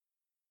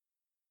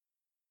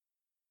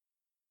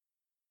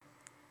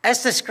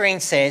As the screen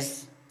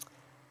says,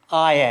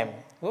 I am.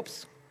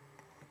 Whoops.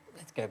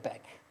 Let's go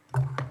back.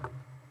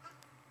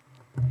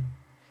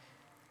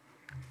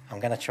 I'm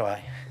going to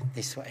try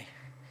this way.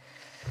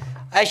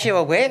 As you're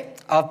aware,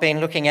 I've been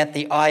looking at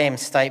the I am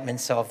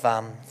statements of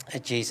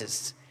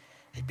Jesus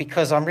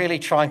because I'm really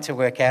trying to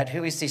work out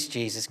who is this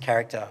Jesus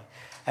character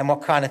and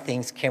what kind of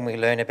things can we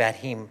learn about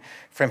him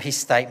from his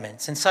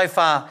statements. And so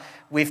far,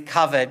 we've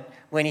covered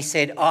when he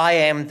said, I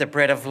am the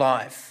bread of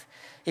life.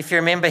 If you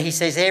remember, he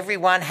says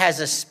everyone has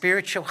a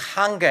spiritual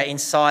hunger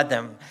inside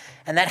them,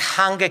 and that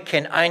hunger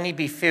can only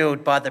be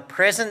filled by the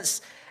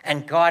presence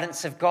and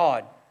guidance of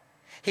God.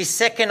 His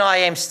second I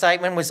am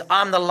statement was,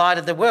 I'm the light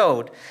of the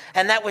world.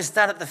 And that was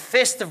done at the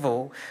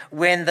festival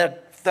when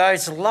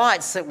those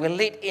lights that were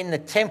lit in the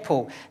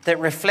temple that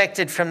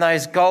reflected from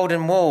those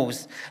golden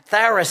walls,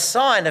 they were a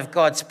sign of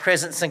God's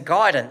presence and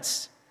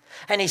guidance.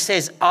 And he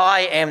says,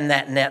 I am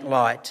that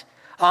light.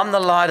 I'm the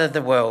light of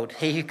the world.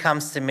 He who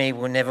comes to me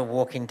will never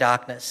walk in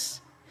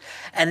darkness.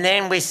 And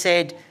then we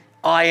said,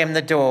 I am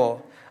the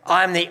door.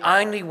 I am the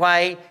only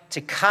way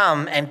to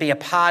come and be a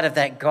part of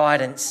that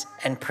guidance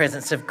and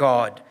presence of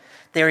God.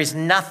 There is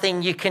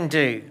nothing you can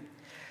do.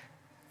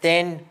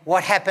 Then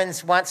what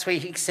happens once we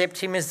accept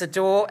him as the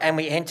door and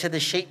we enter the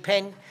sheep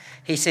pen?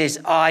 He says,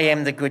 I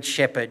am the good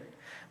shepherd.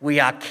 We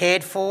are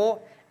cared for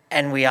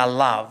and we are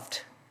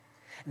loved.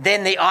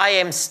 Then the I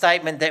am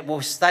statement that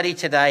we'll study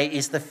today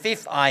is the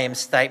fifth I am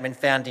statement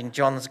found in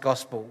John's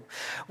Gospel.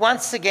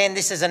 Once again,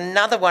 this is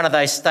another one of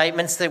those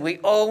statements that we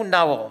all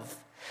know of.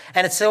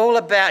 And it's all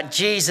about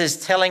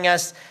Jesus telling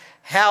us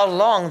how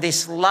long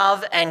this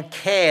love and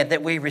care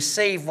that we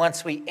receive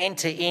once we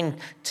enter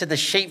into the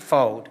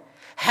sheepfold,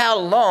 how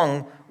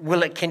long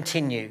will it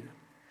continue?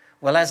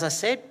 Well, as I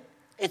said,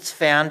 it's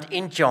found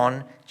in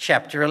John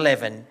chapter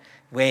 11,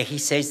 where he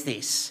says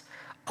this,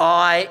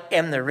 I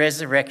am the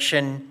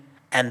resurrection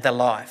and the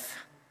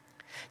life.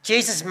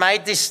 Jesus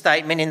made this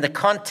statement in the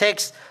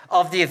context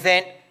of the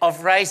event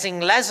of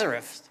raising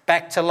Lazarus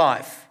back to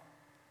life.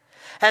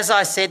 As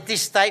I said,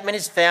 this statement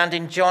is found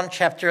in John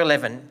chapter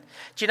 11.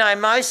 Do you know,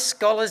 most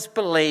scholars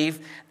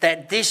believe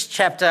that this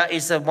chapter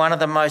is one of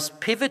the most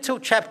pivotal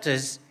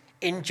chapters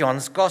in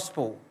John's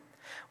Gospel.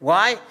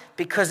 Why?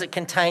 Because it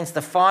contains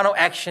the final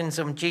actions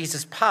on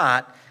Jesus'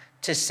 part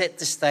to set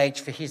the stage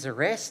for his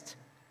arrest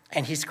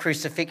and his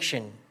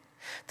crucifixion.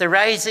 The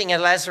raising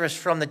of Lazarus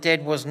from the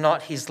dead was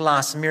not his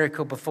last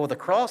miracle before the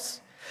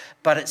cross,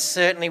 but it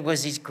certainly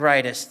was his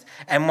greatest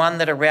and one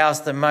that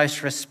aroused the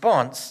most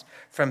response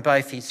from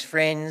both his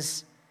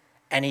friends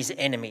and his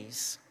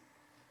enemies.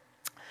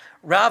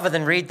 Rather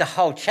than read the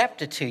whole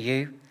chapter to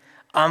you,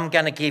 I'm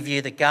going to give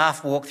you the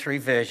Garth walkthrough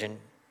version.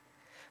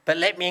 But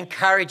let me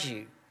encourage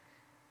you,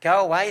 go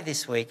away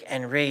this week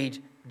and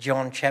read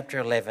John chapter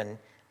 11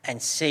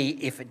 and see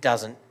if it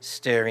doesn't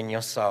stir in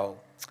your soul.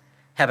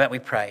 How about we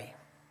pray?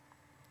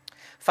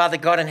 Father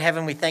God in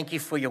heaven, we thank you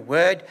for your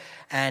word.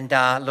 And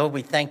Lord,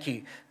 we thank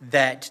you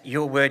that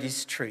your word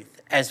is truth.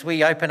 As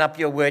we open up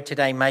your word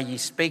today, may you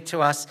speak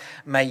to us,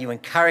 may you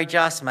encourage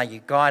us, may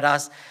you guide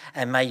us,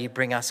 and may you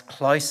bring us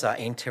closer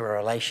into a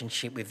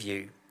relationship with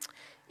you.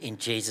 In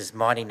Jesus'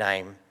 mighty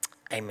name,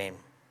 amen.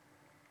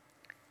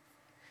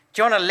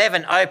 John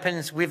 11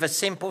 opens with a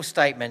simple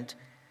statement.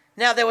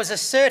 Now there was a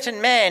certain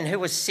man who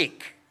was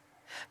sick,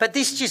 but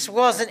this just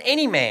wasn't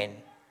any man.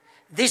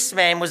 This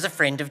man was a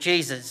friend of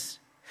Jesus.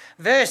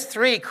 Verse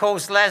 3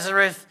 calls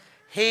Lazarus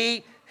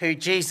he who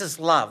Jesus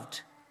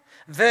loved.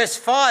 Verse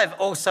 5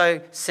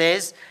 also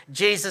says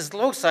Jesus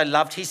also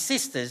loved his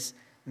sisters,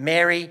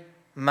 Mary,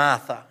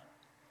 Martha.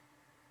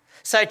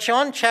 So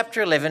John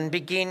chapter 11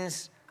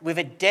 begins with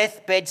a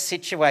deathbed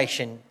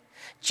situation.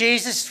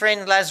 Jesus'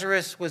 friend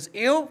Lazarus was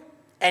ill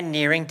and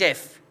nearing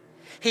death.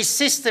 His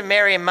sister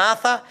Mary and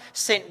Martha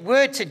sent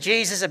word to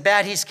Jesus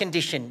about his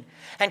condition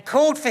and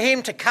called for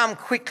him to come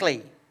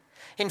quickly.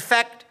 In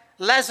fact,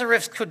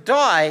 Lazarus could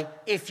die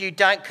if you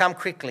don't come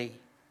quickly.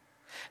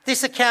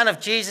 This account of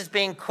Jesus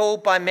being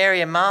called by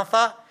Mary and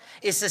Martha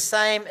is the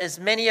same as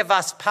many of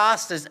us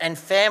pastors and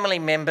family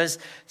members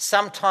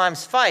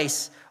sometimes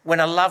face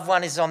when a loved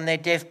one is on their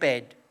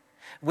deathbed.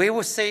 We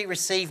will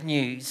receive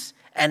news,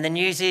 and the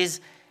news is,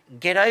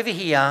 get over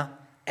here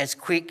as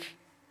quick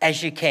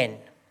as you can.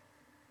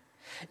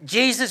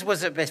 Jesus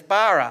was at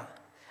Bethbara,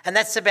 and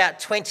that's about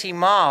 20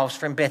 miles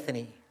from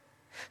Bethany.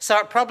 So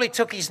it probably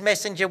took his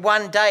messenger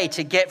one day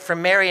to get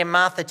from Mary and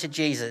Martha to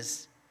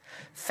Jesus.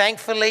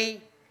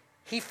 Thankfully,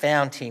 he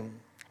found him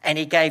and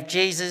he gave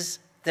Jesus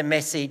the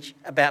message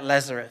about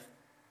Lazarus.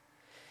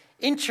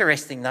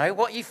 Interesting though,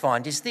 what you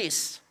find is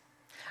this.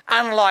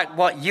 Unlike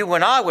what you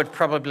and I would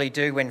probably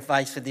do when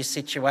faced with this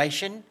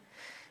situation,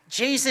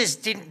 Jesus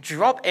didn't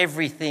drop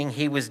everything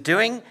he was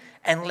doing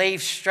and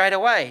leave straight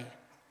away.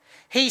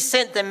 He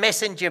sent the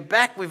messenger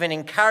back with an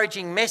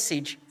encouraging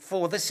message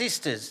for the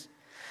sisters.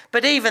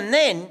 But even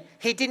then,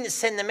 he didn't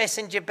send the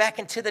messenger back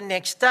until the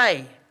next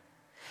day.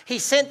 He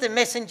sent the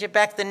messenger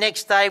back the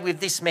next day with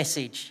this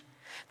message.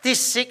 This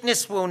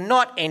sickness will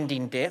not end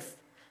in death.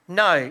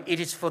 No,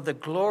 it is for the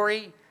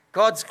glory,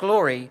 God's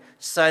glory,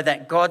 so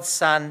that God's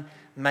Son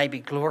may be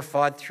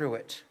glorified through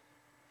it.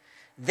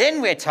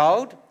 Then we're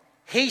told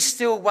he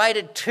still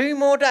waited 2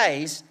 more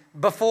days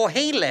before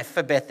he left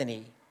for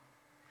Bethany.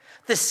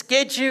 The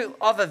schedule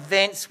of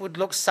events would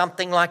look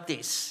something like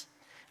this.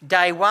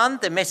 Day 1,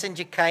 the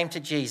messenger came to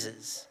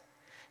Jesus.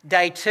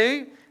 Day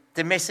 2,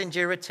 the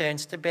messenger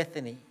returns to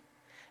Bethany.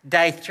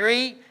 Day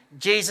 3,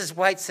 Jesus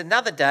waits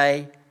another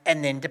day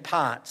and then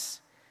departs.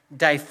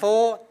 Day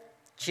 4,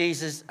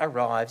 Jesus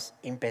arrives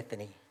in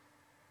Bethany.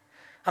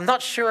 I'm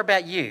not sure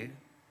about you,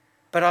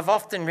 but I've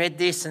often read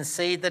this and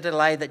see the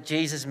delay that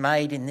Jesus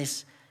made in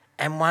this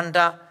and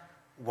wonder,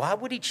 why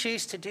would he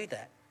choose to do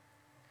that?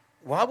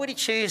 Why would he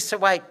choose to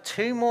wait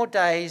 2 more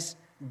days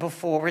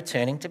before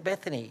returning to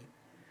Bethany?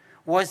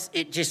 Was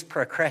it just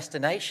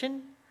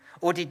procrastination?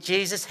 Or did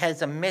Jesus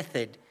have a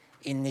method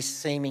in this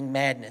seeming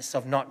madness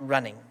of not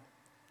running?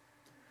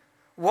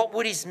 What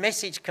would his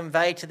message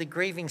convey to the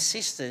grieving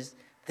sisters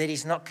that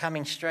he's not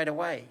coming straight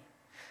away?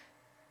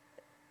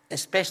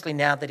 Especially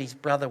now that his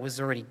brother was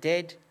already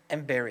dead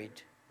and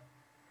buried.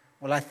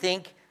 Well, I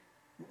think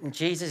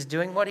Jesus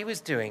doing what he was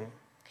doing,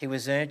 he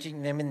was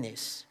urging them in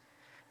this.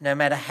 No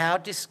matter how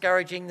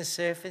discouraging the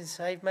surface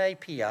may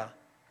appear,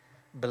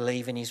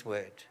 believe in his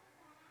word.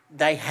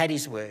 They had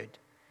his word.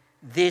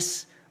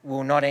 This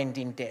will not end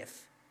in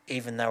death,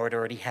 even though it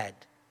already had.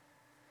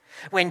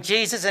 When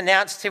Jesus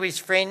announced to his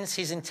friends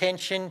his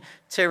intention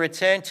to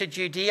return to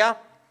Judea,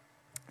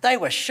 they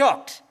were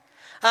shocked.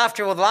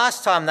 After all, the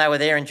last time they were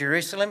there in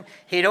Jerusalem,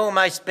 he'd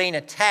almost been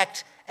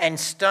attacked and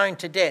stoned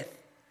to death.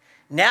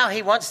 Now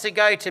he wants to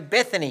go to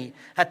Bethany,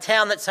 a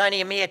town that's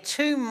only a mere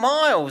 2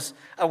 miles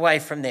away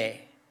from there.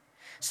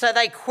 So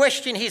they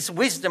question his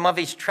wisdom of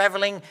his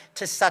travelling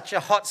to such a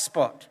hot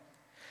spot.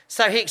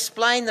 So he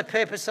explained the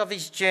purpose of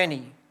his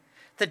journey.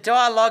 The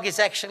dialogue is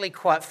actually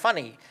quite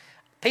funny.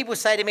 People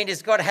say to me,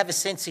 does God have a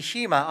sense of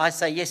humour? I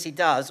say, yes, he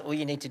does. All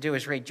you need to do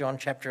is read John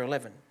chapter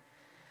 11.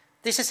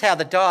 This is how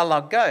the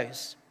dialogue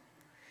goes.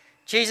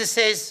 Jesus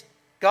says,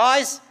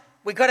 guys,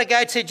 we've got to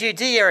go to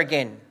Judea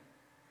again.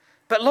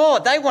 But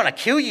Lord, they want to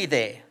kill you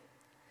there.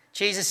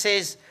 Jesus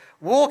says,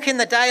 walk in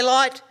the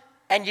daylight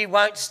and you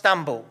won't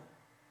stumble.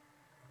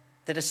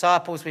 The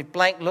disciples with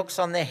blank looks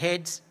on their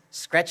heads,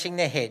 scratching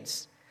their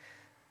heads.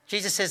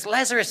 Jesus says,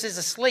 Lazarus is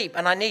asleep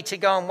and I need to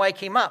go and wake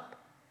him up.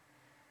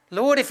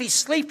 Lord, if he's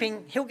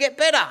sleeping, he'll get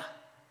better.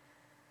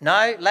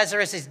 No,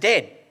 Lazarus is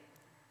dead.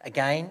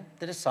 Again,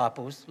 the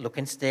disciples look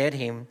and stare at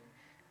him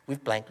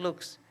with blank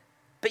looks.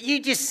 But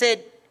you just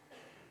said,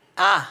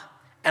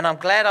 and I'm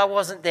glad I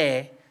wasn't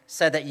there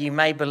so that you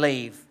may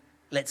believe.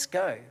 Let's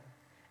go.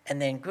 And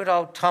then good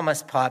old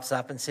Thomas pipes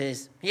up and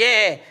says,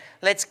 yeah,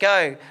 let's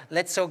go.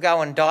 Let's all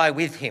go and die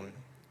with him,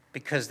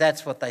 because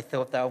that's what they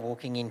thought they were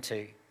walking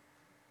into.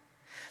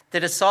 The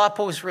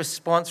disciples'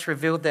 response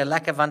revealed their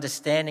lack of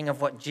understanding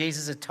of what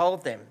Jesus had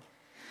told them.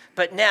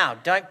 But now,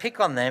 don't pick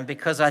on them,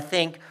 because I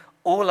think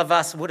all of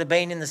us would have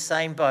been in the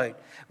same boat.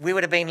 We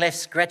would have been left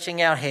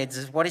scratching our heads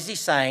as what is he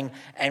saying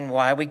and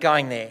why are we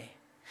going there?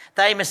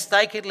 They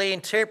mistakenly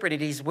interpreted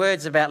his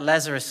words about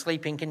Lazarus'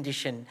 sleeping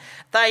condition.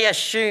 They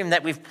assumed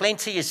that with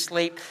plenty of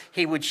sleep,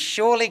 he would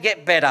surely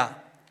get better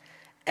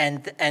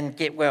and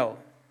get well.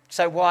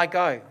 So why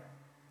go?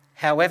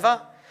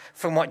 However,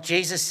 from what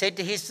Jesus said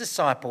to his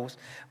disciples,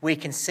 we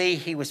can see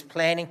he was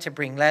planning to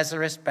bring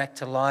Lazarus back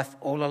to life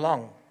all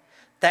along.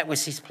 That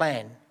was his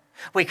plan.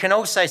 We can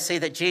also see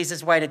that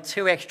Jesus waited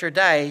 2 extra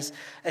days,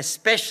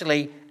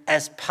 especially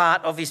as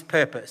part of his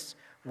purpose.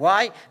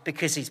 Why?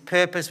 Because his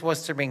purpose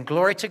was to bring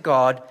glory to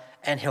God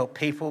and help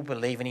people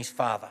believe in his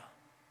Father.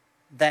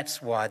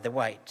 That's why the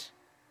wait.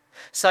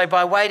 So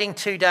by waiting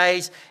 2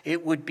 days,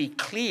 it would be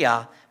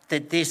clear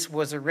that this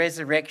was a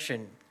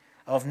resurrection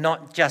of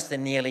not just a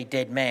nearly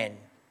dead man.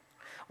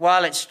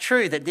 While it's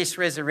true that this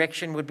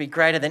resurrection would be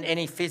greater than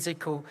any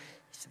physical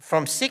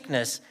from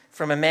sickness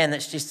from a man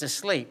that's just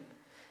asleep,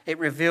 it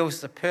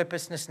reveals the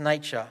purposeless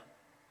nature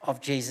of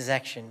Jesus'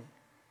 action.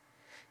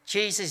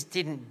 Jesus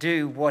didn't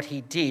do what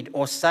he did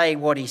or say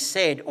what he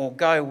said or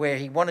go where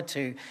he wanted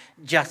to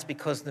just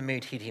because the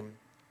mood hit him.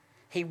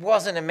 He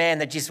wasn't a man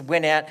that just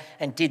went out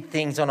and did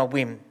things on a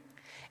whim.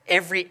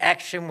 Every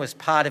action was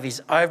part of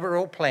his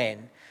overall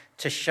plan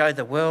to show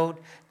the world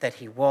that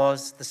he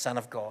was the Son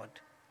of God.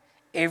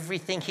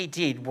 Everything he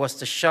did was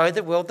to show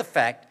the world the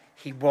fact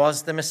he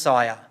was the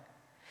Messiah.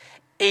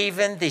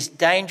 Even this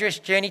dangerous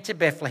journey to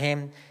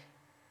Bethlehem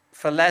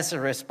for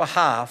Lazarus'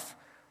 behalf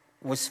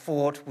was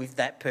fought with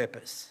that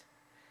purpose.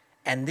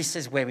 And this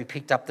is where we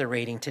picked up the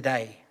reading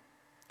today.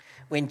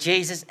 When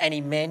Jesus and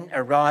his men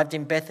arrived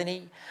in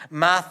Bethany,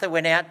 Martha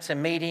went out to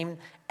meet him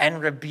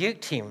and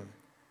rebuked him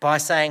by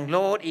saying,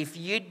 Lord, if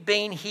you'd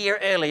been here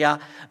earlier,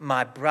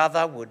 my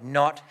brother would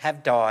not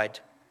have died.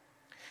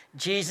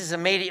 Jesus'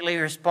 immediately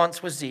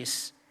response was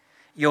this,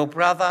 your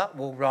brother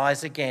will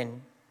rise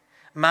again.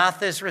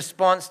 Martha's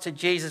response to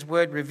Jesus'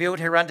 word revealed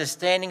her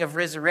understanding of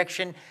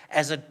resurrection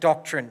as a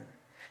doctrine.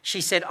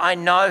 She said, I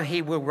know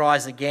he will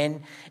rise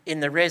again in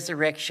the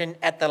resurrection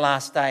at the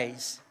last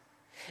days.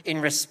 In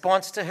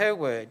response to her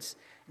words,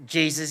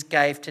 Jesus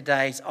gave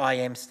today's I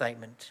am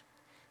statement.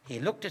 He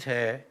looked at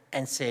her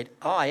and said,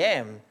 I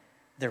am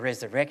the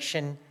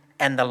resurrection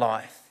and the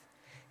life.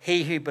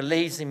 He who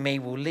believes in me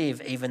will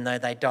live even though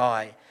they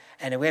die,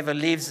 and whoever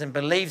lives and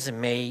believes in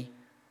me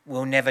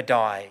will never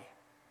die.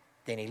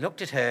 Then he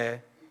looked at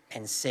her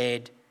and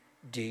said,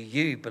 do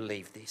you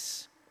believe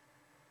this?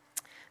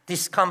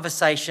 This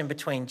conversation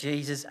between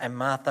Jesus and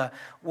Martha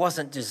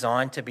wasn't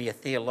designed to be a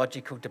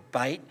theological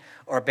debate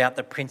or about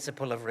the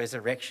principle of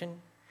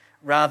resurrection.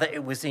 Rather,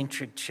 it was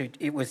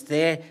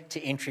there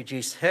to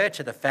introduce her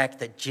to the fact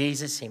that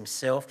Jesus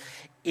himself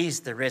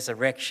is the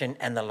resurrection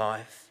and the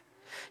life.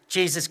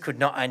 Jesus could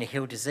not only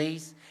heal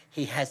disease,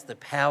 he has the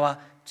power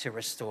to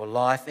restore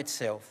life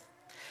itself.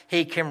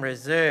 He can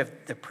reverse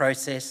the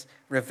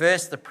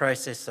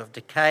process of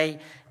decay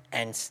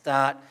and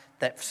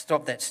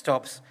that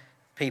stops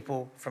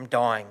people from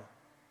dying.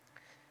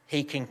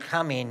 He can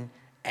come in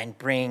and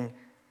bring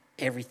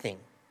everything.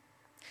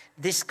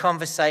 This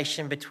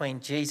conversation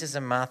between Jesus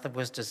and Martha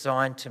was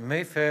designed to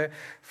move her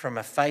from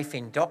a faith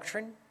in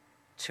doctrine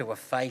to a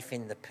faith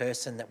in the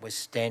person that was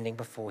standing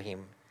before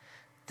him,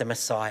 the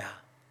Messiah.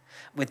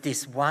 With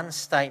this one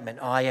statement,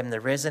 I am the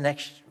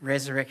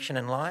resurrection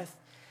and life,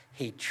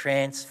 he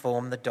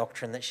transformed the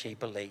doctrine that she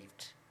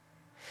believed.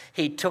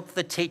 He took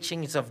the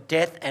teachings of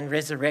death and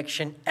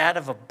resurrection out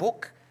of a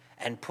book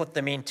and put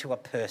them into a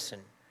person.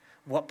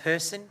 What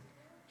person?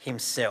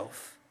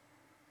 Himself.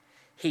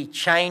 He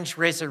changed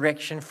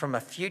resurrection from a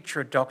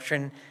future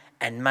doctrine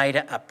and made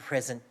it a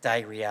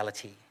present-day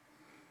reality.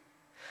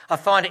 I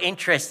find it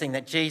interesting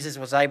that Jesus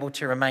was able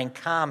to remain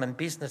calm and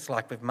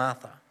businesslike with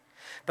Martha.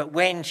 But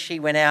when she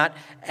went out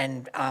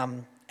and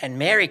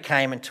Mary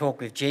came and talked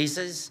with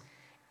Jesus,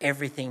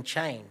 everything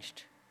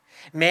changed.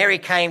 Mary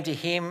came to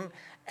him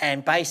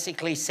and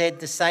basically said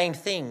the same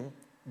thing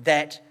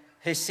that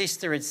her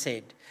sister had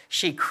said.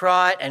 She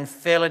cried and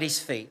fell at his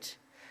feet.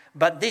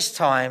 But this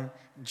time,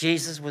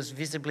 Jesus was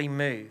visibly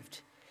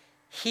moved.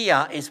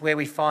 Here is where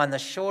we find the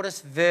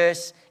shortest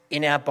verse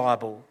in our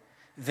Bible.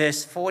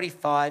 Verse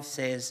 45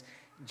 says,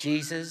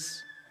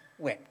 Jesus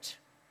wept.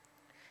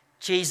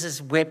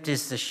 Jesus wept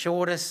is the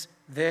shortest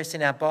verse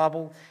in our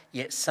Bible,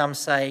 yet some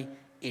say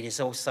it is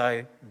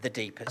also the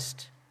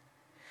deepest.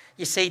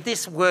 You see,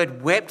 this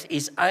word wept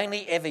is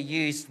only ever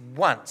used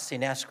once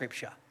in our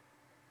scripture.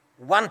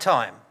 One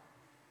time.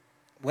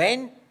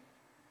 When?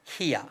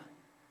 Here.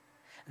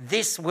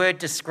 This word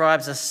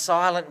describes a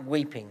silent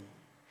weeping.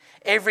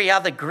 Every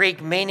other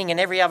Greek meaning and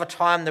every other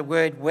time the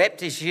word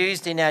wept is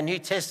used in our New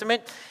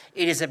Testament,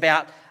 it is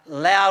about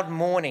loud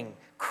mourning,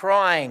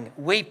 crying,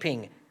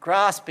 weeping,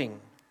 grasping.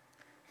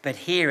 But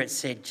here it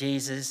said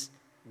Jesus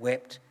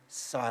wept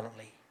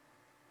silently.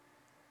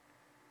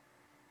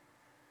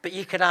 But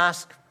you could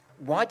ask,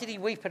 why did he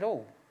weep at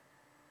all?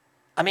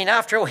 I mean,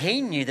 after all,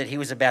 he knew that he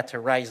was about to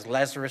raise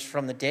Lazarus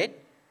from the dead.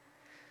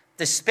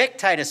 The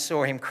spectators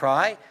saw him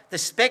cry. The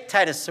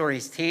spectators saw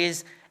his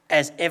tears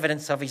as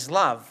evidence of his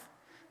love.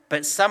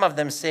 But some of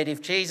them said,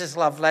 if Jesus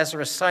loved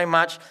Lazarus so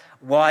much,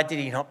 why did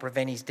he not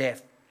prevent his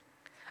death?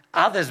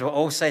 Others were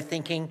also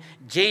thinking,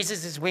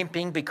 Jesus is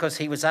weeping because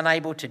he was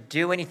unable to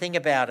do anything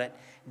about it.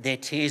 Their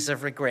tears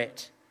of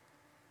regret.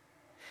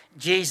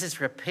 Jesus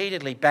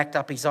repeatedly backed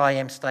up his I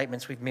am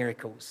statements with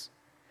miracles,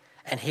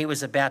 and he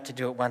was about to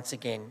do it once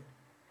again.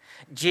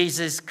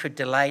 Jesus could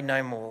delay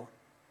no more.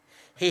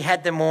 He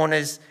had the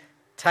mourners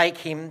take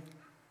him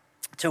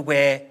to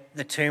where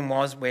the tomb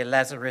was, where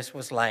Lazarus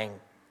was laying.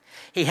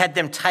 He had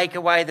them take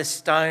away the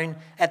stone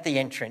at the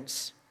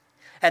entrance.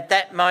 At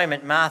that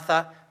moment,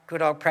 Martha,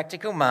 good old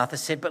practical Martha,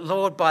 said, but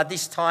Lord, by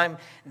this time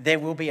there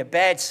will be a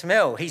bad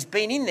smell. He's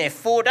been in there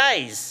 4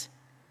 days.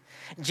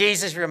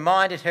 Jesus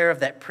reminded her of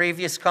that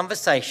previous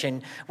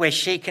conversation where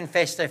she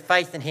confessed her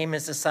faith in him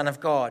as the Son of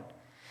God.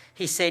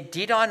 He said,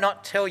 did I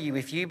not tell you,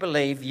 if you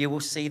believe, you will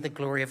see the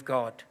glory of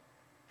God?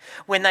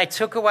 When they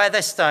took away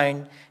the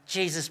stone,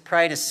 Jesus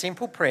prayed a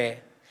simple prayer,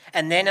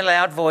 and then in a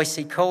loud voice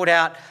he called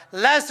out,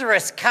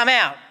 Lazarus, come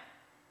out.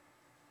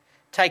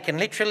 Taken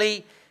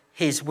literally,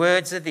 his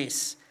words are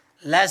this,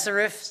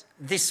 Lazarus,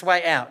 this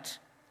way out,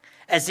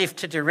 as if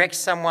to direct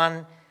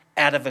someone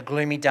out of a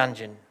gloomy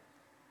dungeon.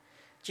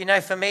 Do you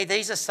know, for me,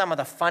 these are some of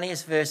the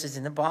funniest verses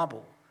in the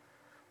Bible.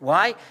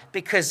 Why?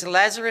 Because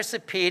Lazarus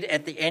appeared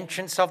at the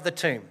entrance of the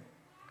tomb.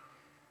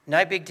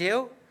 No big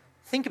deal.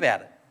 Think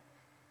about it.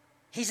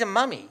 He's a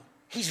mummy.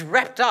 He's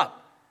wrapped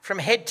up from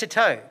head to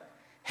toe.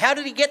 How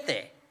did he get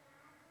there?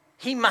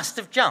 He must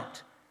have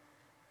jumped.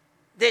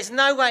 There's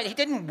no way. He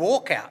didn't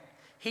walk out.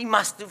 He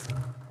must have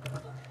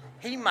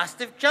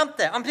jumped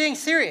there. I'm being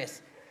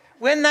serious.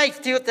 When they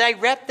do it, they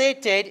wrap their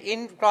dead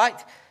in,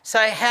 right? So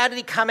how did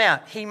he come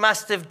out? He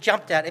must have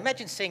jumped out.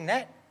 Imagine seeing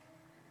that.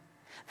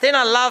 Then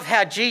I love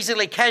how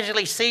Jesus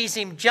casually sees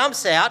him,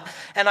 jumps out,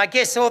 and I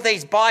guess all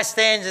these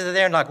bystanders are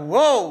there and like,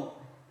 whoa,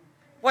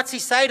 what's he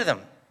say to them?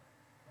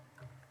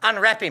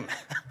 Unwrap him.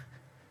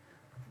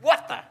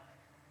 What the?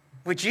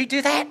 Would you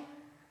do that?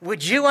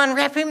 Would you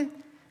unwrap him?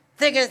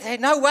 They're going to say,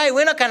 no way,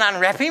 we're not going to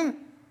unwrap him.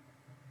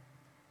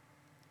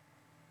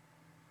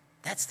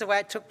 That's the way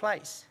it took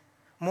place.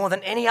 More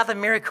than any other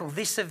miracle,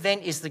 this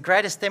event is the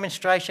greatest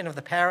demonstration of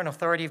the power and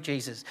authority of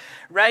Jesus.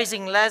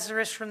 Raising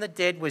Lazarus from the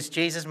dead was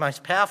Jesus'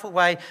 most powerful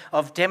way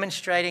of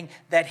demonstrating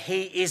that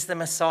he is the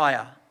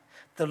Messiah,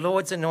 the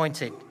Lord's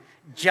anointed,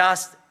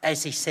 just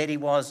as he said he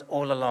was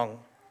all along.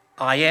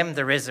 I am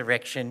the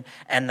resurrection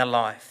and the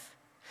life.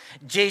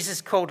 Jesus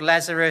called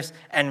Lazarus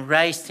and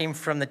raised him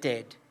from the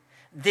dead.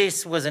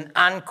 This was an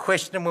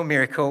unquestionable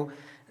miracle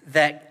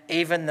that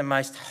even the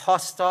most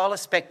hostile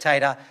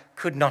spectator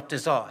could not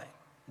desire.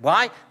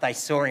 Why? They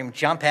saw him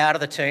jump out of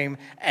the tomb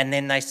and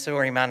then they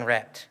saw him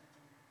unwrapped.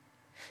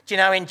 Do you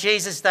know, in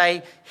Jesus'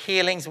 day,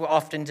 healings were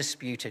often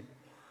disputed.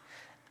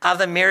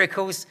 Other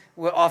miracles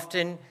were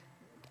often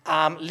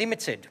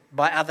limited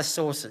by other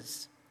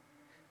sources.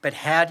 But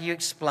how do you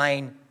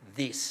explain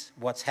this,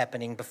 what's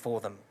happening before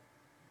them?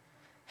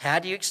 How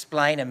do you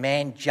explain a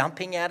man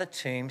jumping out of a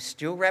tomb,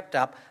 still wrapped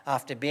up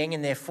after being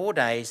in there 4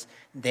 days,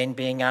 then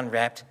being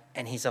unwrapped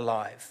and he's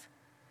alive?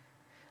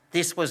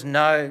 This was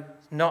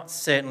not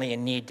certainly a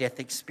near-death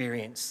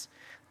experience.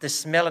 The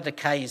smell of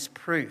decay is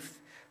proof,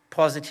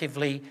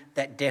 positively,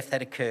 that death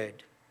had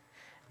occurred.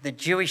 The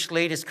Jewish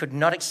leaders could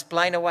not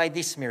explain away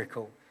this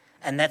miracle,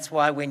 and that's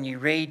why when you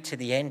read to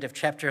the end of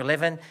chapter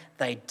 11,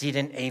 they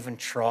didn't even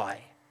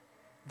try.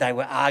 They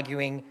were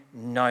arguing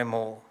no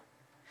more.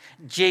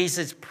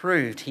 Jesus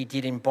proved he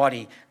did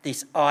embody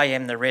this I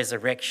am the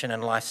resurrection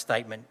and life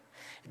statement.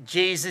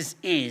 Jesus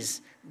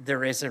is the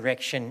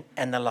resurrection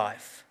and the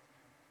life.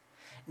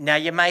 Now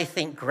you may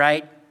think,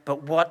 great,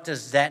 but what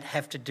does that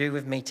have to do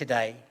with me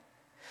today?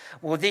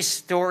 Well, this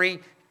story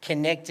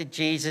connected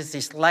Jesus,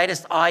 this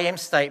latest I am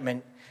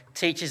statement,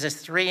 teaches us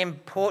 3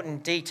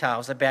 important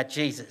details about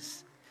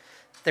Jesus.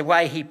 The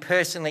way he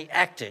personally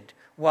acted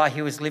while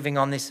he was living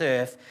on this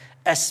earth,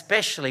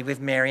 especially with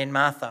Mary and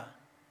Martha.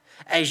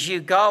 As you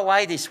go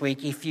away this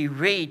week, if you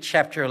read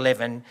chapter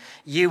 11,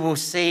 you will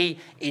see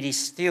it is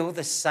still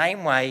the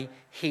same way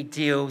he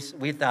deals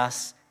with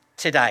us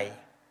today.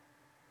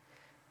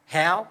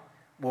 How?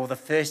 Well, the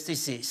first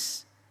is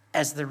this.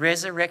 As the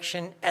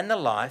resurrection and the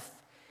life,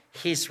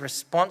 his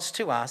response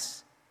to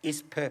us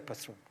is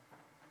purposeful.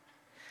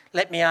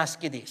 Let me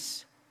ask you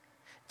this.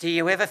 Do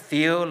you ever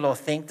feel or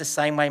think the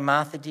same way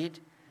Martha did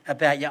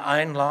about your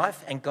own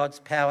life and God's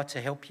power to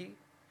help you?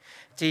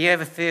 Do you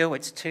ever feel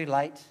it's too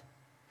late?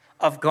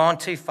 I've gone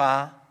too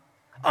far.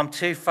 I'm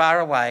too far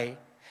away.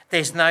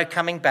 There's no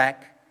coming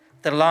back.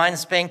 The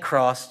line's been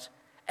crossed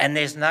and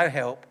there's no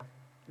help.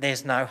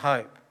 There's no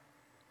hope.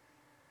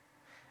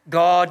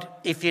 God,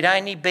 if you'd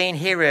only been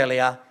here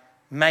earlier,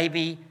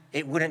 maybe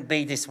it wouldn't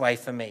be this way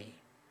for me.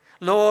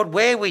 Lord,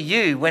 where were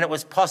you when it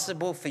was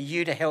possible for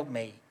you to help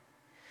me?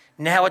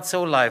 Now it's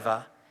all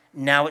over.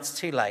 Now it's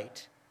too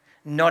late.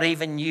 Not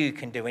even you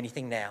can do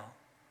anything now.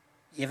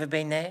 You ever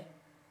been there?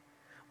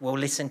 Well,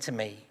 listen to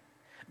me.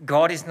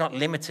 God is not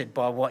limited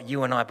by what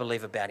you and I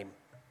believe about him.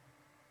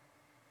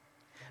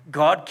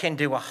 God can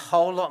do a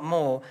whole lot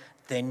more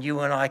than you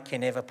and I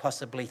can ever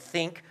possibly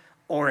think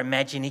or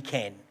imagine he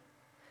can.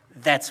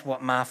 That's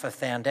what Martha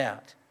found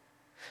out.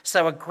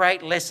 So a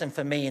great lesson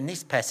for me in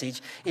this passage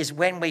is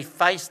when we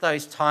face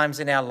those times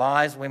in our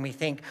lives when we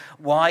think,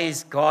 why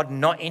is God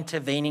not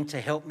intervening to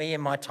help me in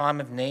my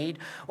time of need?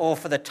 Or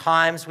for the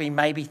times we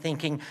may be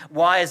thinking,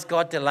 why is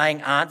God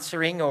delaying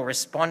answering or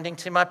responding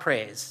to my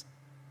prayers?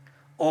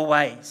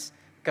 Always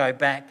go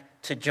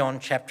back to John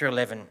chapter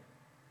 11.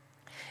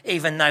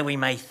 Even though we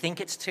may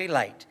think it's too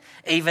late,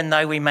 even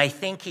though we may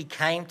think he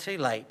came too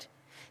late,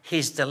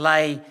 his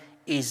delay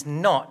is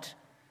not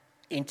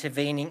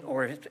intervening,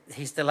 or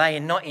his delay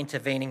in not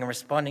intervening and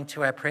responding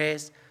to our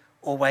prayers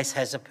always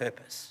has a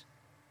purpose.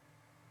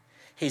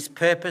 His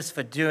purpose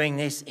for doing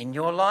this in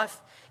your life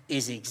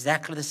is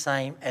exactly the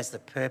same as the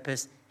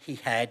purpose he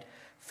had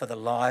for the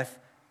life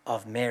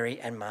of Mary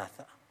and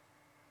Martha.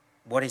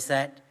 What is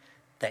that?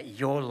 That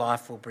your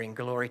life will bring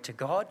glory to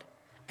God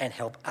and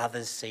help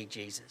others see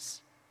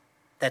Jesus.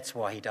 That's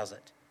why he does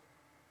it.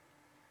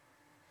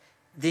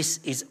 This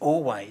is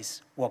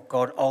always what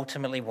God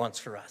ultimately wants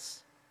for us.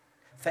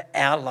 For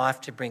our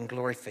life to bring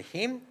glory for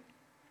him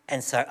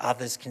and so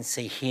others can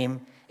see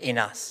him in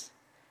us.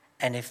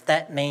 And if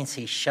that means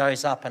he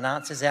shows up and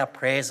answers our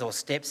prayers or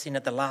steps in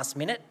at the last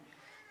minute,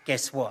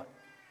 guess what?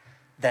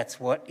 That's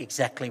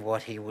exactly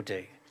what he will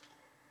do.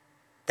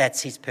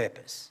 That's his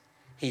purpose.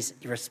 His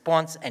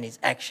response and his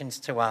actions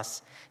to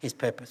us is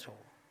purposeful.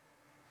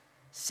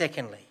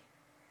 Secondly,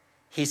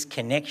 his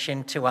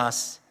connection to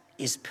us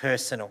is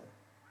personal.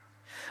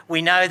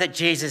 We know that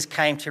Jesus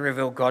came to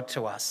reveal God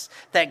to us,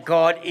 that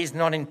God is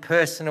not an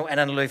impersonal and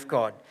aloof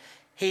God.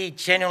 He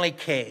genuinely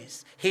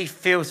cares. He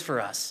feels for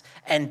us.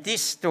 And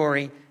this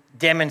story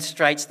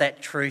demonstrates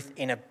that truth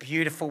in a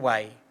beautiful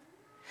way.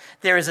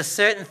 There is a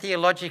certain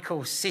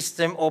theological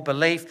system or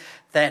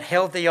belief that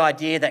held the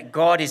idea that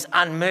God is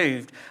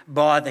unmoved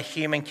by the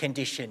human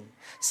condition.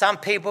 Some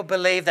people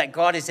believe that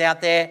God is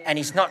out there and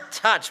he's not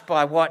touched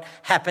by what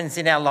happens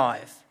in our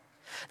life.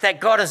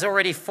 That God has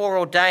already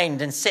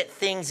foreordained and set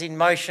things in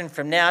motion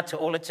from now to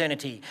all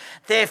eternity.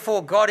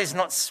 Therefore, God is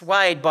not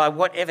swayed by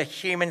whatever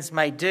humans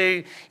may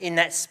do in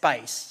that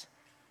space.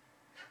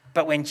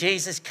 But when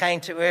Jesus came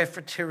to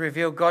earth to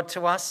reveal God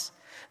to us,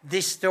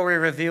 this story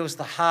reveals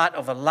the heart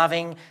of a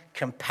loving,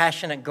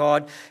 compassionate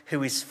God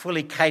who is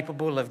fully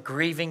capable of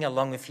grieving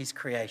along with his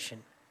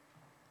creation.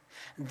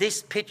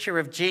 This picture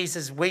of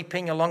Jesus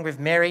weeping along with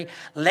Mary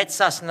lets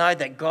us know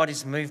that God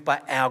is moved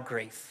by our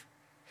grief.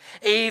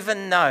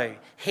 Even though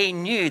he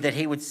knew that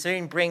he would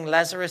soon bring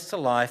Lazarus to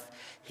life,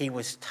 he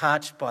was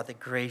touched by the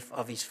grief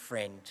of his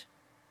friend.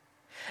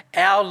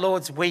 Our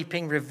Lord's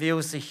weeping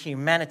reveals the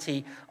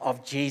humanity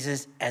of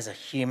Jesus as a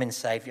human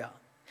saviour.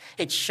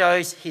 It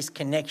shows his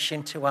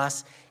connection to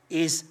us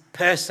is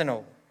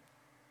personal.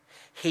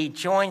 He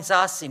joins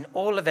us in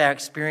all of our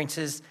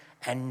experiences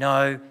and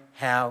knows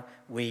how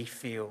we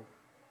feel.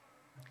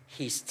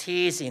 His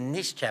tears in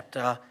this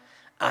chapter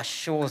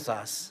assures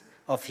us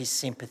of his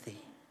sympathy.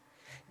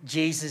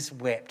 Jesus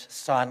wept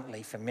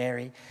silently for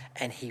Mary,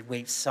 and he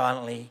weeps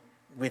silently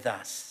with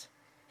us.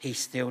 He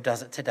still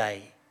does it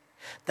today.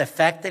 The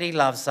fact that he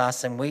loves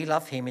us and we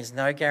love him is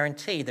no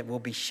guarantee that we'll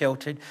be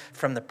sheltered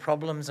from the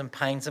problems and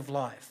pains of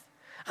life.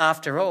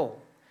 After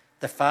all,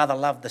 the Father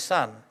loved the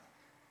Son,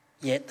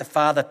 yet the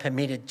Father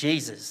permitted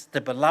Jesus,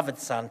 the beloved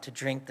Son, to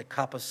drink the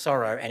cup of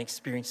sorrow and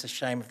experience the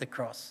shame of the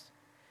cross.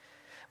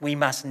 We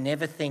must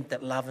never think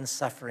that love and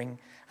suffering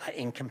are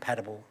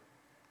incompatible.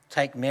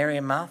 Take Mary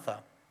and Martha.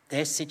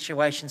 Their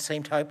situation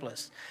seemed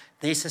hopeless.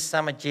 These are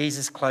some of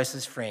Jesus'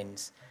 closest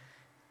friends.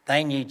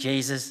 They knew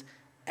Jesus,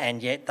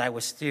 and yet they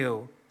were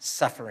still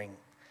suffering.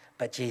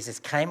 But Jesus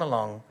came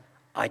along,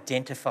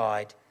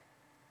 identified,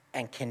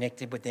 and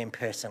connected with them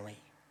personally.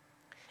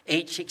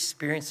 Each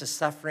experience of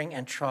suffering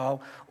and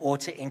trial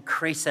ought to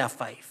increase our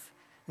faith,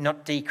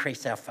 not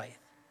decrease our faith.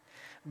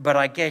 But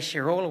I guess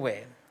you're all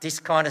aware, this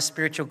kind of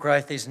spiritual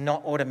growth is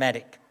not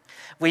automatic.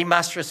 We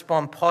must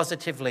respond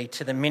positively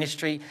to the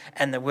ministry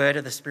and the word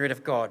of the Spirit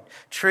of God.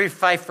 True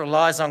faith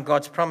relies on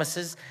God's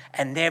promises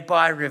and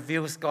thereby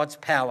reveals God's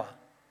power.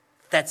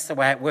 That's the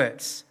way it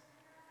works.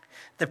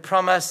 The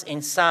promise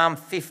in Psalm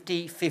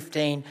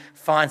 50:15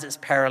 finds its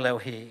parallel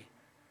here.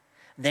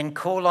 Then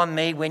call on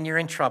me when you're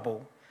in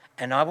trouble,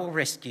 and I will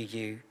rescue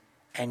you,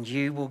 and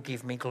you will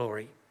give me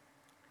glory.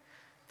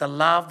 The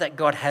love that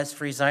God has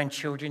for his own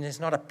children is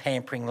not a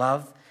pampering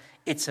love.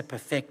 It's a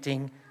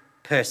perfecting,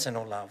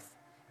 personal love.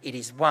 It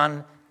is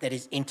one that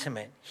is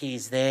intimate. He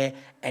is there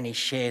and he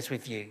shares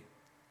with you.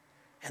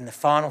 And the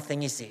final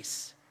thing is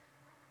this.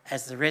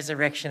 As the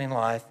resurrection in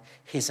life,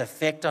 his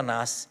effect on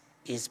us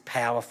is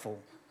powerful.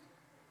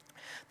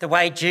 The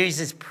way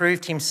Jesus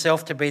proved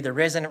himself to be the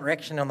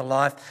resurrection on the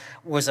life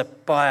was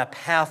by a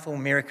powerful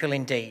miracle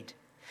indeed.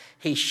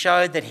 He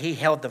showed that he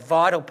held the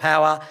vital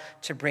power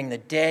to bring the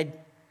dead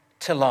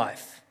to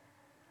life.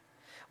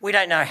 We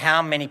don't know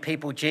how many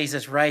people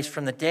Jesus raised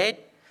from the dead,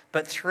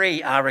 but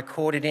 3 are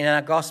recorded in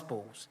our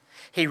Gospels.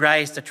 He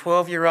raised a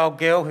 12-year-old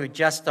girl who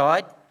just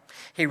died.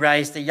 He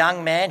raised a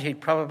young man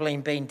who'd probably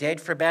been dead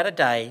for about a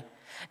day.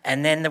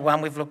 And then the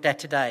one we've looked at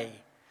today,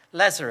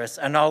 Lazarus,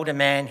 an older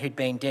man who'd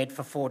been dead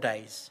for 4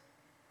 days.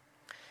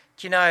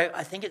 Do you know,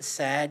 I think it's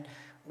sad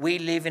we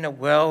live in a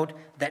world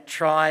that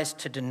tries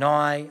to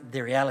deny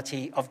the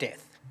reality of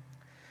death.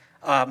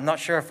 I'm not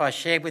sure if I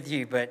shared with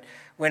you, but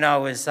when I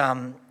was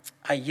a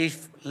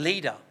youth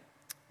leader,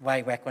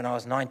 way back when I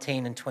was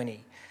 19 and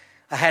 20,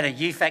 I had a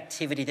youth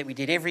activity that we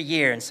did every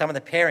year, and some of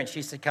the parents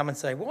used to come and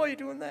say, "Why are you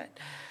doing that?"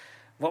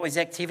 What was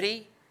the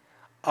activity?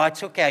 I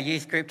took our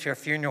youth group to a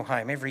funeral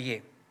home every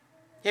year.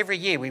 Every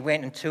year we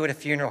went and toured a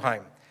funeral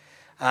home.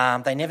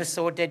 They never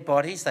saw dead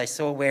bodies. They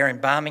saw where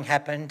embalming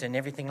happened and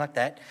everything like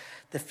that.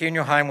 The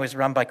funeral home was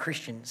run by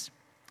Christians.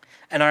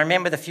 And I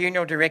remember the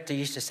funeral director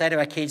used to say to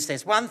our kids,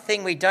 "There's one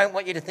thing we don't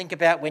want you to think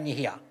about when you're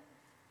here."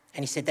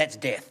 And he said, "That's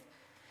death."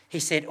 He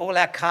said, "All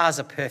our cars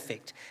are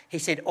perfect." He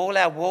said, "All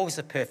our walls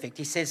are perfect."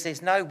 He says,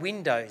 "There's no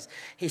windows."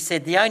 He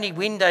said, "The only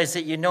windows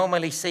that you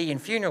normally see in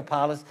funeral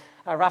parlours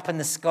are up in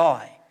the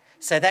sky.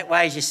 So that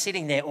way as you're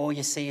sitting there, all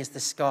you see is the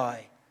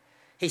sky."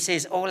 He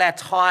says, "All our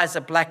tyres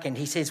are blackened."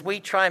 He says, "We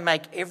try and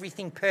make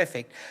everything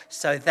perfect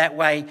so that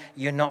way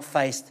you're not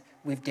faced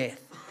with death."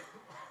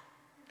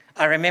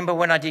 I remember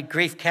when I did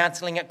grief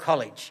counselling at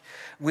college,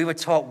 we were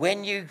taught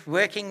when you're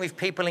working with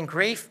people in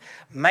grief,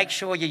 make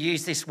sure you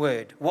use this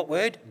word. What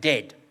word?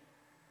 Dead.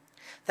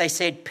 They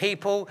said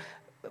people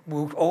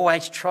will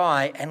always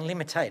try and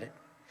limitate it.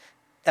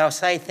 They'll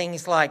say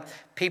things like,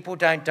 people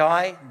don't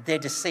die, they're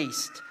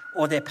deceased,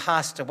 or they're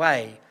passed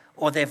away,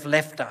 or they've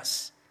left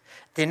us.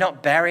 They're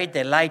not buried,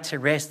 they're laid to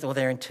rest, or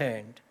they're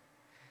interned.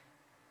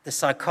 The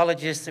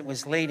psychologist that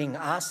was leading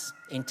us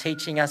in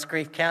teaching us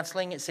grief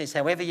counselling, it says,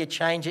 however you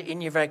change it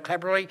in your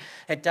vocabulary,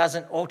 it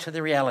doesn't alter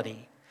the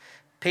reality.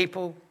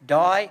 People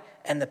die,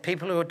 and the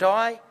people who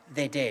die,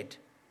 they're dead.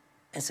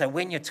 And so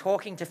when you're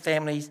talking to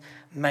families,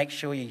 make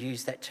sure you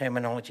use that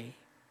terminology.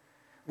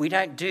 We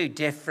don't do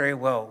death very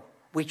well.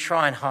 We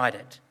try and hide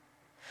it.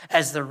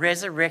 As the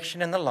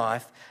resurrection and the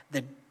life,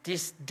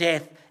 this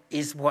death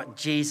is what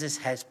Jesus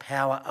has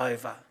power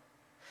over.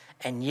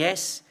 And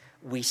yes,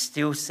 we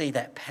still see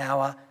that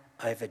power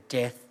over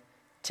death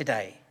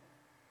today.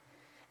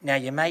 Now,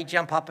 you may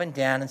jump up and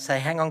down and say,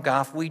 hang on,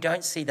 Garth, we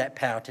don't see that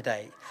power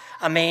today.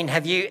 I mean,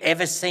 have you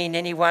ever seen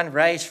anyone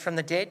raised from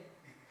the dead?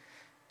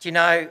 Do you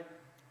know,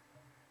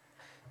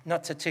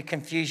 not to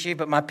confuse you,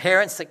 but my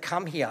parents that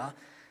come here,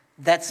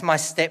 that's my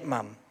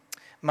stepmum.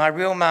 My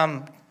real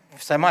mum,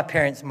 so my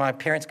parents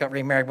got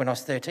remarried when I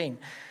was 13.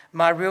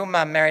 My real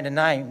mum married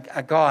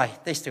a guy,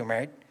 they're still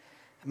married.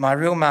 My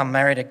real mum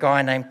married a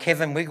guy named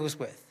Kevin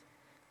Wigglesworth.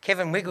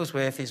 Kevin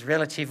Wigglesworth is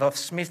relative of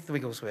Smith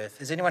Wigglesworth.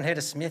 Has anyone heard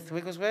of Smith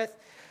Wigglesworth?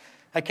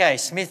 Okay,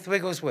 Smith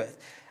Wigglesworth.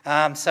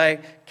 So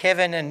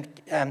Kevin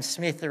and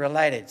Smith are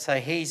related. So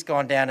he's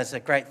gone down as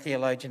a great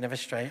theologian of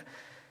Australia.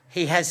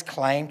 He has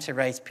claimed to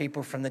raise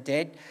people from the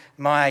dead.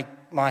 My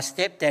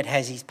stepdad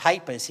has his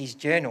papers, his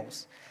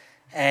journals,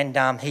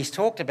 and he's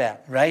talked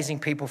about raising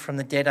people from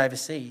the dead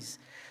overseas.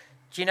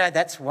 Do you know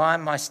that's why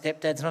my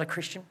stepdad's not a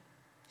Christian?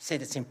 He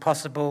said it's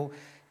impossible,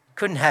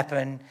 couldn't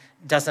happen,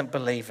 doesn't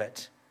believe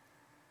it.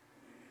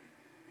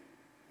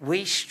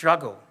 We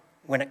struggle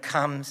when it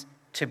comes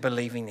to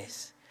believing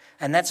this.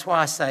 And that's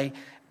why I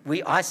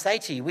say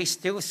to you, we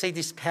still see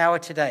this power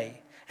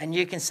today. And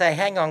you can say,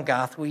 hang on,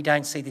 Garth, we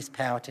don't see this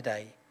power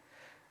today.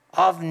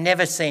 I've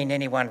never seen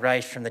anyone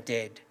raised from the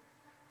dead.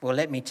 Well,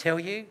 let me tell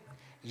you,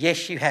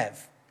 yes, you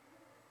have.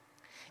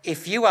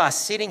 If you are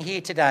sitting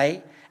here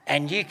today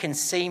and you can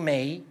see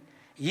me,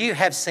 you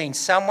have seen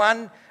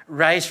someone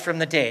raised from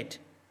the dead.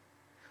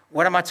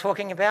 What am I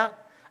talking about?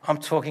 I'm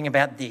talking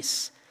about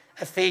this.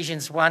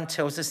 Ephesians 1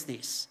 tells us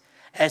this.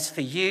 As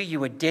for you, you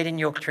were dead in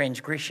your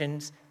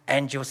transgressions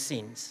and your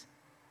sins.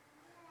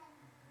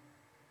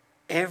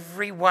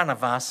 Every one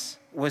of us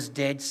was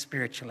dead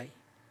spiritually.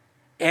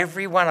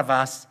 Every one of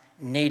us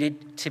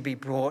needed to be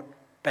brought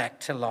back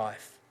to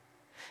life.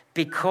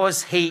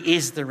 Because he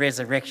is the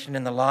resurrection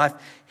and the life,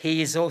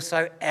 he is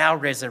also our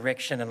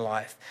resurrection and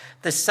life.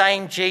 The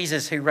same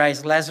Jesus who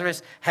raised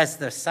Lazarus has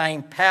the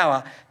same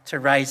power to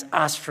raise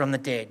us from the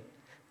dead.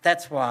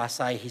 That's why I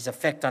say his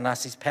effect on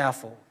us is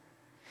powerful.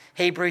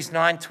 Hebrews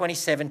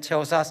 9:27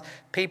 tells us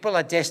people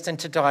are destined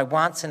to die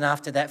once and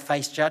after that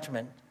face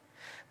judgment.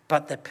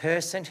 But the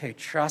person who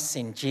trusts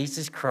in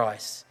Jesus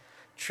Christ,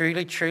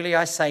 truly, truly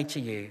I say to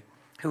you,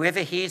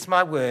 whoever hears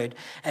my word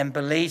and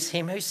believes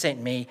him who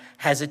sent me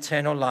has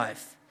eternal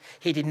life.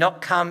 He did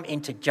not come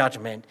into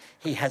judgment.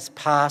 He has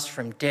passed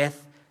from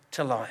death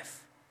to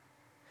life.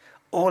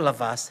 All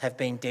of us have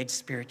been dead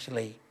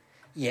spiritually,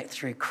 yet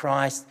through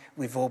Christ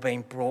we've all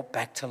been brought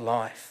back to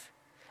life.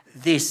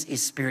 This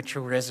is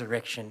spiritual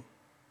resurrection.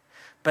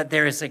 But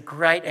there is a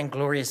great and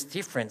glorious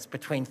difference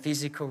between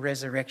physical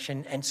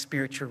resurrection and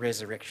spiritual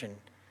resurrection.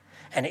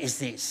 And it is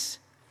this.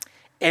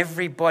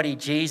 Everybody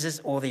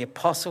Jesus or the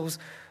apostles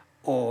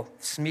or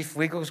Smith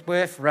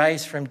Wigglesworth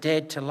raised from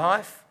dead to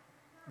life,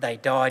 they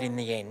died in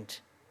the end.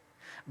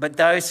 But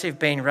those who've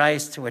been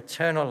raised to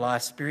eternal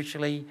life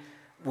spiritually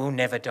will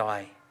never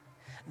die.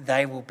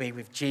 They will be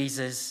with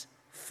Jesus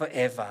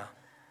forever.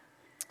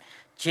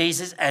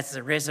 Jesus, as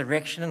the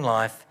resurrection and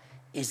life,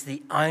 is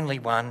the only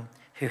one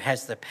who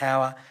has the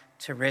power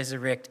to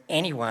resurrect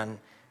anyone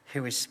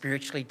who is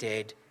spiritually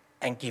dead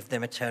and give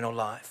them eternal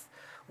life.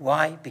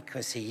 Why?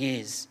 Because he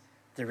is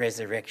the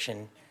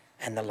resurrection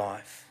and the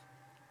life.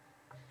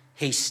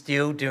 He's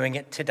still doing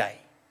it today.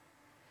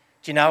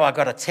 Do you know, I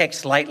got a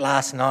text late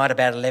last night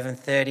about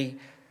 11:30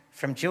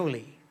 from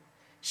Julie.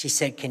 She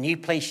said, can you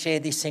please share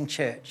this in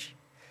church?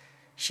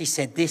 She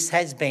said, this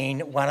has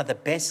been one of the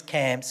best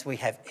camps we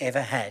have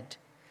ever had.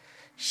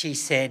 She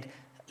said,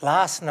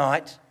 last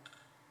night,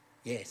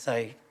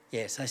 so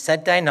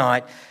Saturday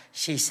night,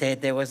 she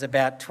said there was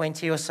about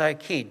 20 or so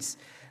kids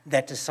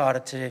that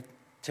decided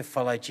to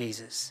follow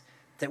Jesus,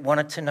 that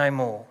wanted to know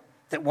more,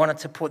 that wanted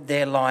to put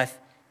their life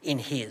in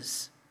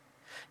his.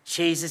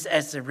 Jesus,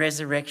 as the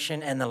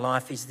resurrection and the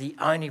life, is the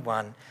only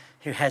one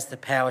who has the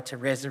power to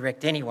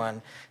resurrect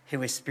anyone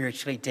who is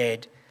spiritually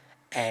dead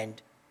and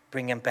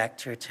bring them back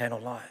to eternal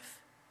life.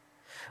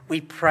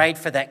 We prayed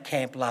for that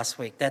camp last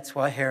week. That's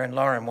why her and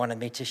Lauren wanted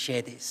me to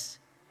share this.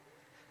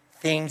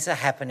 Things are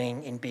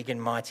happening in big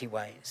and mighty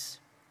ways.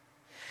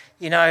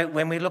 You know,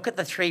 when we look at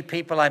the three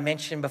people I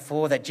mentioned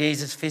before that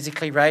Jesus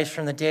physically raised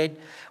from the dead,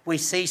 we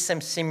see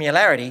some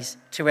similarities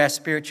to our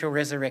spiritual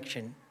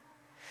resurrection.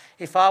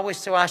 If I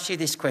was to ask you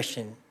this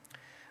question,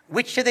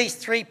 which of these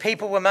three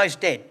people were most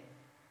dead?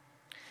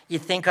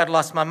 You'd think I'd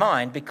lost my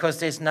mind because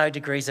there's no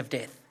degrees of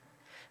death.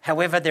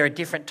 However, there are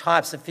different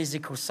types of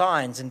physical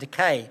signs and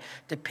decay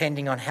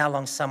depending on how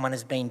long someone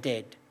has been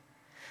dead.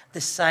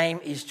 The same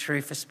is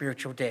true for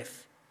spiritual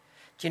death.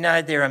 Do you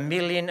know there are 1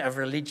 million of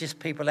religious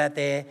people out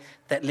there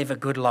that live a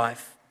good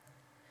life?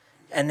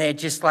 And they're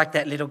just like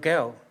that little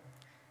girl.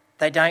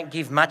 They don't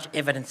give much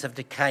evidence of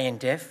decay and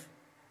death,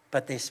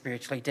 but they're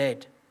spiritually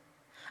dead.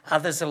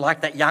 Others are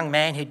like that young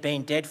man who'd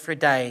been dead for a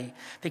day.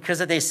 Because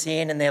of their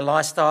sin and their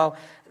lifestyle,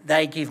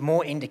 they give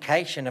more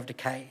indication of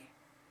decay.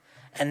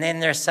 And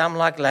then there are some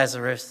like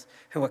Lazarus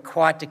who are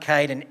quite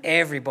decayed and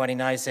everybody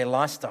knows their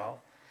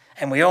lifestyle.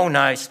 And we all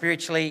know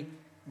spiritually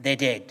they're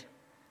dead.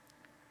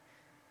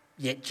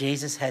 Yet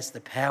Jesus has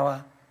the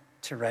power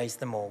to raise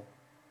them all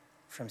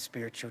from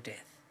spiritual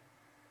death.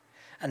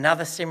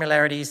 Another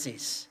similarity is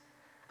this.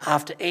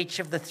 After each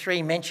of the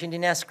three mentioned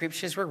in our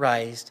scriptures were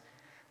raised,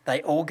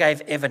 they all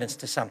gave evidence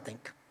to something.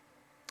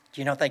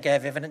 Do you know what they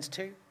gave evidence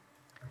to?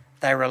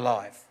 They were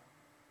alive.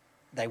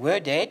 They were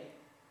dead,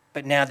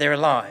 but now they're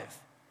alive.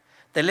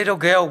 The little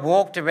girl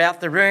walked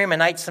about the room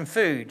and ate some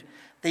food.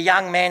 The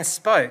young man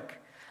spoke.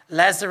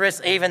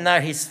 Lazarus, even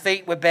though his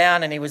feet were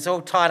bound and he was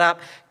all tied up,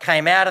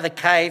 came out of the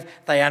cave.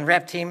 They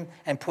unwrapped him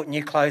and put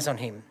new clothes on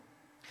him.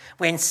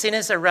 When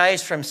sinners are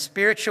raised from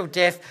spiritual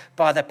death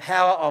by the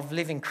power of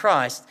living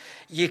Christ,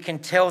 you can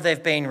tell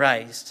they've been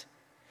raised.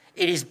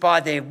 It is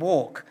by their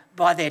walk,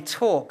 by their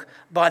talk,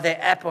 by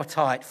their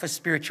appetite for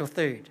spiritual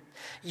food.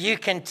 You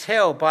can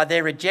tell by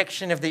their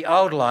rejection of the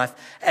old life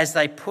as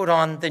they put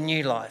on the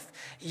new life.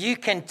 You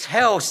can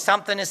tell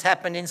something has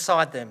happened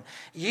inside them.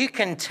 You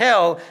can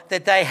tell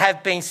that they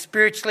have been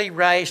spiritually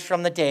raised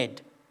from the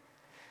dead.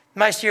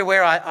 Most of you are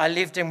aware I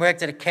lived and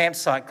worked at a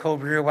campsite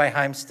called Ruraway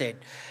Homestead.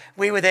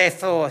 We were there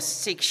for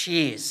 6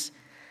 years,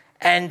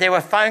 and there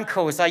were phone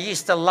calls I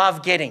used to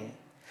love getting.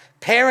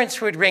 Parents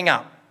would ring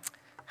up.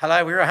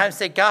 Hello, we were at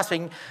Homestead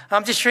gasping.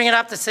 I'm just ringing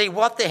up to see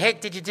what the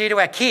heck did you do to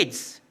our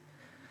kids?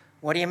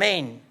 What do you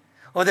mean?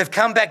 Or they've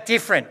come back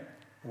different.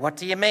 What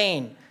do you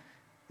mean?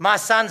 My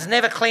son's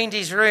never cleaned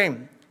his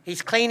room.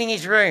 He's cleaning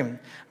his room.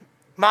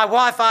 My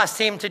wife asked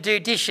him to do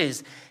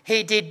dishes.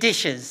 He did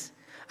dishes.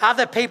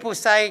 Other people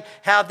say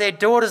how their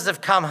daughters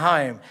have come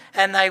home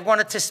and they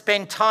wanted to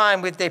spend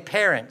time with their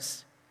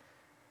parents.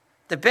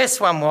 The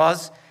best one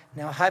was,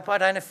 now I hope I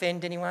don't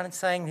offend anyone in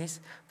saying this,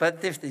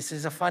 but this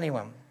is a funny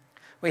one.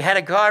 We had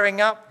a guy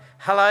ring up.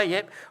 Hello,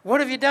 yep.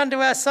 What have you done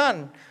to our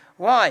son?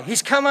 Why?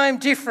 He's come home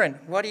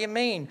different. What do you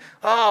mean?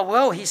 Oh,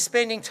 well, he's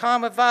spending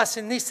time with us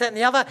and this, that and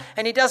the other,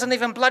 and he doesn't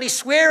even bloody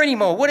swear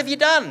anymore. What have you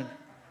done?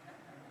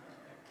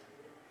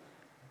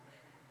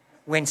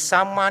 When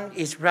someone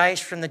is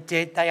raised from the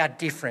dead, they are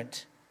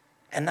different,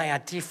 and they are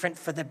different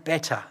for the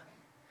better.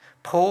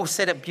 Paul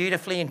said it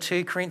beautifully in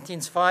 2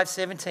 Corinthians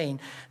 5:17.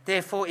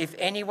 Therefore, if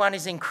anyone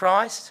is in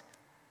Christ,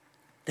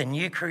 the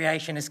new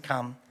creation has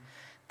come.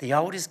 The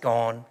old is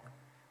gone,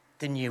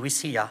 the new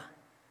is here.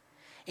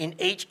 In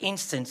each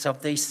instance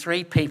of these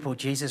three people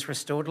Jesus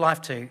restored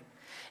life to,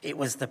 it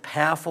was the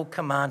powerful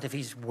command of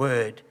his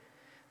word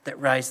that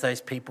raised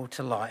those people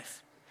to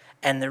life.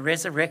 And the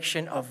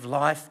resurrection of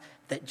life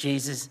that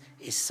Jesus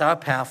is so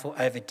powerful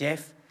over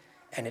death,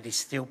 and it is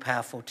still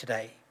powerful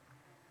today.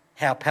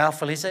 How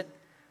powerful is it?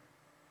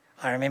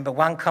 I remember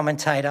one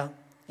commentator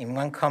in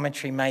one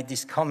commentary made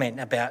this comment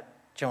about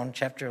John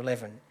chapter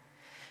 11.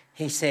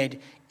 He said,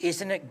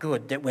 isn't it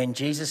good that when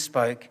Jesus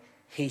spoke,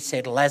 he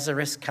said,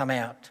 Lazarus, come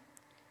out.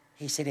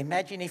 He said,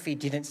 imagine if he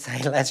didn't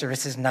say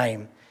Lazarus'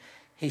 name.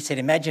 He said,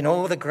 imagine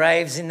all the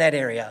graves in that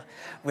area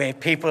where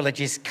people are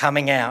just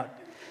coming out.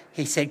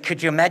 He said,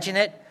 could you imagine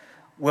it?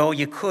 Well,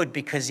 you could,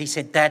 because he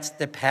said that's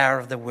the power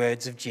of the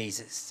words of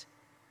Jesus.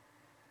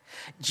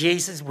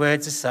 Jesus'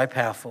 words are so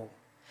powerful.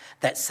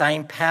 That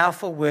same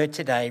powerful word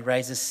today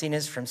raises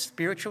sinners from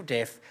spiritual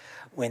death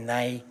when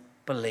they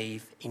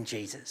believe in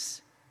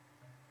Jesus.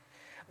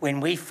 When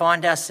we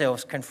find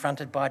ourselves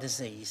confronted by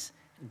disease,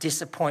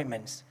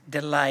 disappointments,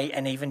 delay,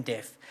 and even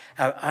death,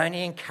 our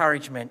only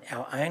encouragement,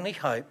 our only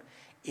hope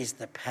is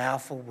the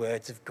powerful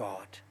words of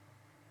God.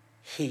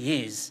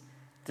 He is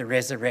the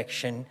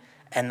resurrection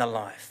and the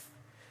life.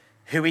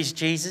 Who is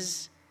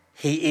Jesus?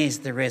 He is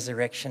the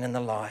resurrection and the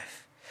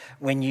life.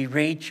 When you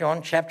read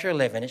John chapter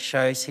 11, it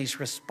shows his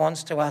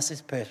response to us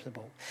is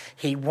personal.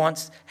 He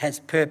has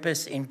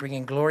purpose in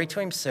bringing glory to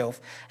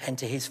himself and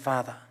to his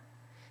Father.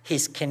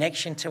 His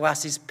connection to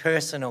us is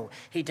personal.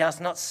 He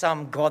does not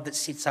some God that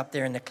sits up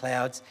there in the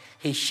clouds.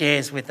 He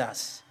shares with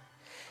us.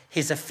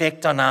 His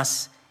effect on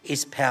us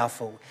is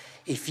powerful.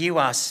 If you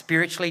are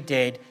spiritually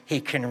dead, he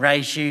can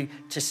raise you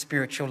to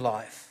spiritual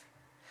life.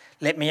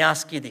 Let me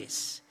ask you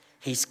this.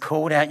 He's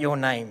called out your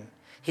name.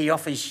 He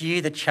offers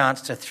you the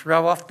chance to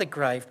throw off the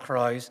grave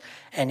clothes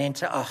and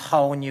enter a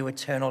whole new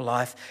eternal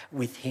life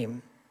with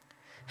him.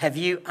 Have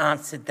you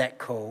answered that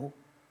call,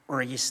 or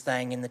are you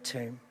staying in the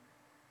tomb?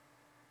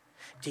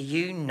 Do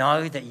you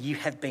know that you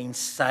have been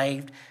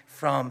saved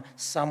from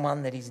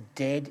someone that is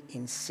dead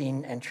in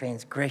sin and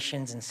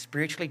transgressions and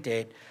spiritually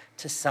dead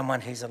to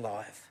someone who's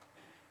alive?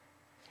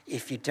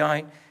 If you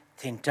don't,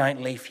 then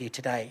don't leave here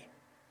today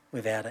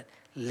without it.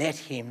 Let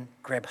him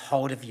grab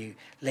hold of you.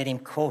 Let him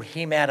call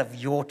him out of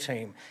your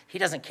tomb. He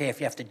doesn't care if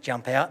you have to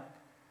jump out.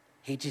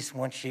 He just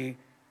wants you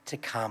to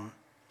come.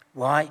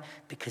 Why?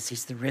 Because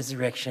he's the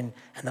resurrection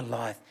and the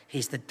life.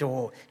 He's the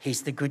door.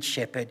 He's the good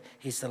shepherd.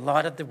 He's the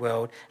light of the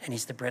world, and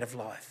he's the bread of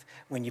life.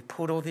 When you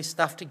put all this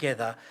stuff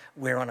together,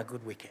 we're on a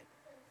good wicket.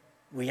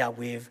 We are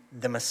with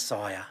the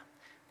Messiah,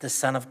 the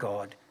Son of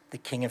God, the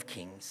King of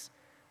Kings,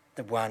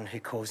 the one who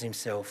calls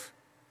himself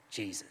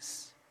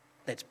Jesus.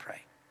 Let's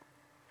pray.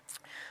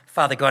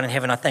 Father God in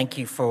heaven, I thank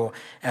you for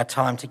our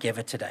time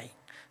together today.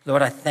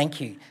 Lord, I thank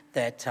you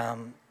that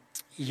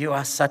you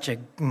are such a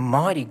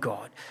mighty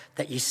God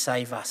that you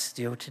save us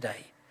still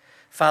today.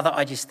 Father,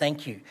 I just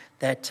thank you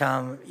that,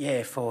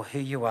 for who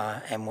you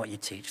are and what you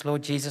teach.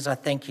 Lord Jesus, I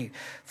thank you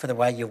for the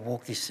way you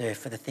walked this earth,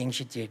 for the things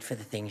you did, for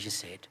the things you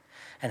said.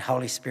 And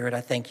Holy Spirit,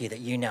 I thank you that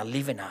you now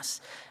live in us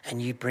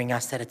and you bring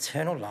us that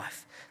eternal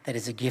life that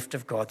is a gift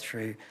of God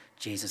through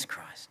Jesus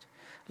Christ.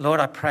 Lord,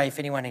 I pray if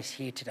anyone is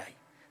here today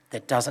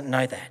that doesn't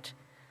know that,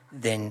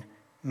 then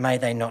may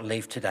they not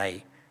leave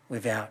today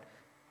without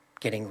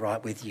getting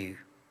right with you.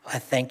 I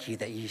thank you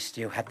that you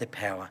still have the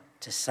power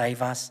to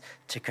save us,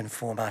 to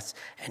conform us,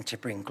 and to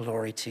bring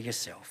glory to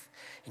yourself.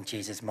 In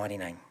Jesus' mighty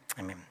name,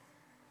 amen.